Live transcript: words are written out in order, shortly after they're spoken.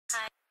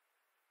Shawty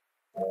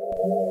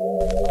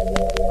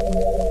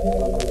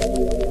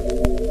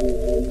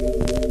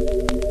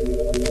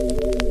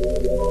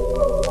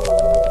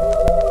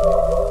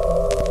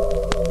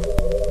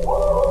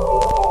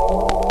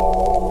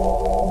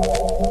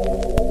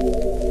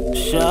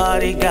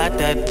got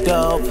that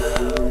dope.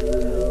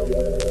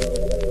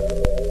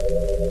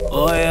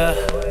 Oh yeah,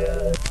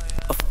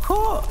 of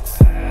course.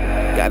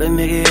 Got a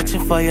nigga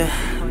itching for ya.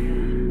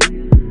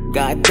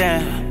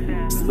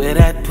 Goddamn, swear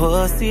that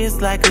pussy is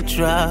like a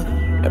drug.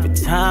 Every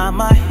time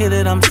I hit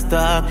it, I'm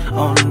stuck.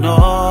 Oh no.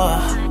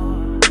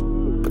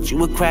 But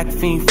you a crack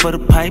fiend for the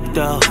pipe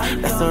though.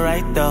 That's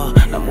alright though.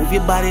 Now move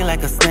your body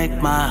like a snake,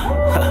 ma.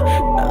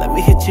 Now let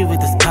me hit you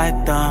with this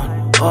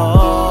python.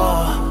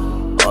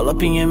 Oh, all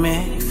up in your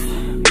mix.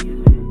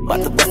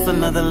 About to bust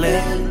another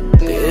lick.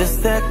 It's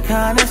that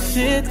kind of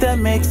shit that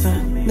makes a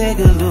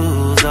nigga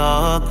lose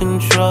all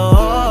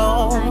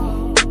control.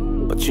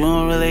 But you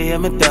don't really hear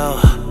me though.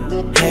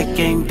 Head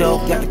game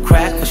dope, got the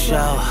crack for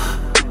show.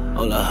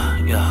 Hold up,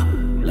 yeah,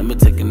 let me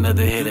take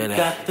another hit of that.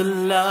 Got the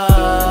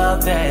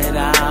love that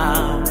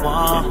I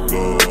want.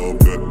 You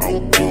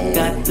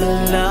got the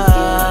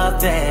love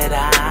that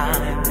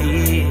I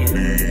need.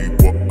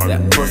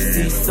 That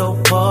pussy so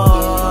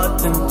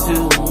important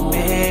to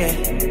me.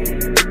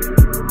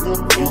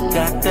 You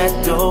got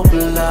that dope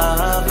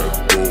love,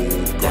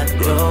 that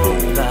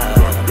dope love.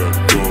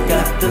 You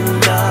got the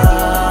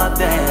love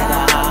that I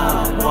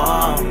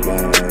want.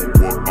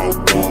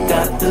 You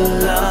got the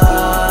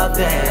love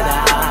that I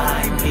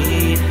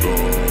need.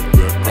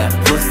 That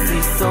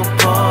pussy so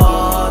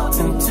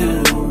important to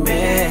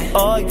me.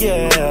 Oh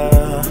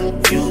yeah.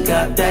 You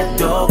got that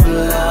dope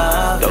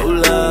love,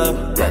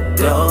 that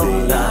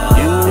dope love.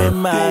 You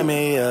remind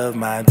me of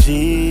my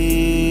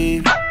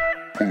Jeep.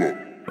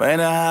 When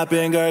I hop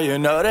in, girl, you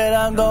know that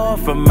I'm going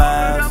for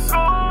miles.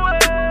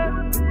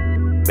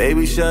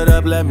 Baby, shut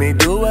up, let me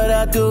do what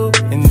I do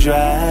and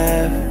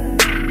drive.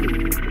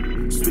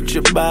 Switch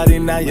your body,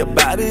 now your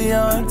body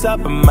on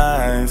top of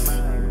mine.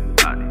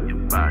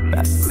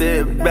 Now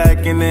sit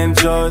back and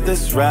enjoy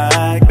this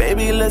ride.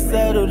 Baby, let's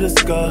settle the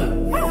score.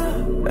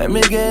 Let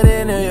me get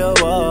into your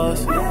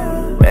walls.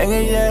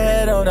 Banging your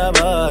head on the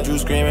bus. You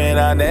screaming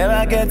out, damn,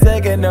 I can't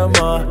take it no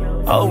more.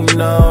 Oh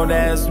no,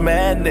 that's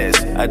madness.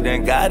 I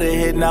done got a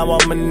hit, now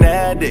I'm an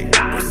addict.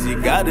 Pussy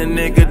got a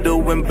nigga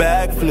doing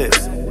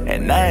backflips,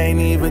 and I ain't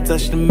even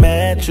touched the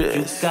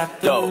mattress. You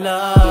got the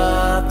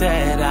love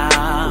that I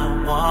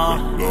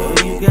want.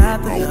 You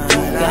got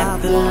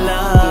the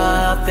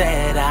love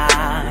that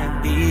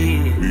I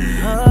need.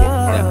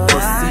 That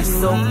pussy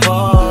so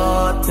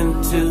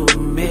important to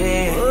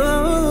me.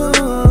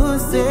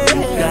 You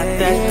got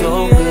that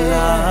dope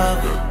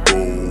love,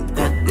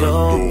 that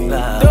dope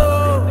love.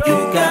 You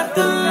got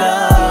the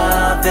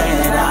love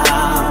that I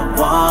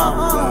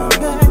want.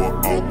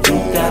 You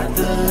got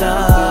the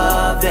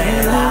love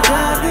that I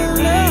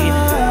need.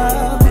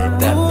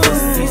 That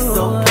pussy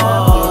so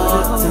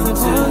important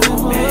to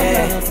me.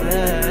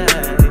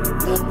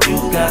 You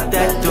got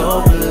that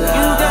dope love.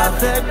 You got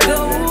that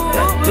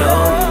dope love.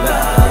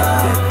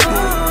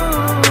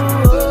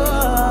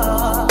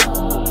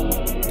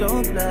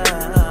 Dope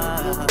love.